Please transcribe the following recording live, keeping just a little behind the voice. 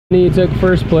You took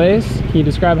first place. Can you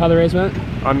describe how the race went?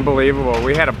 Unbelievable.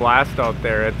 We had a blast out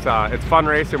there. It's fun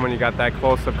racing when you got that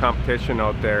close of competition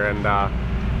out there, and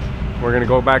we're gonna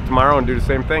go back tomorrow and do the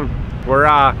same thing.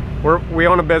 We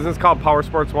own a business called Power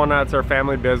Sports One. That's our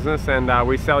family business, and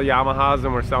we sell Yamahas,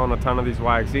 and we're selling a ton of these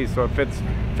YXZs. So it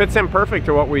fits in perfect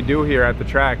to what we do here at the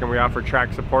track, and we offer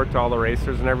track support to all the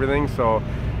racers and everything. So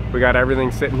we got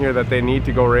everything sitting here that they need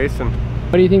to go racing.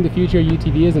 What do you think the future of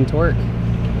UTV is in TORC?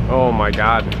 Oh my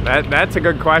God, that's a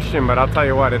good question, but I'll tell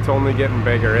you what, it's only getting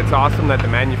bigger. It's awesome that the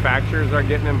manufacturers are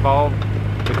getting involved.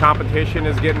 The competition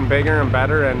is getting bigger and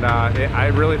better, and I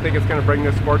really think it's going to bring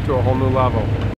this sport to a whole new level.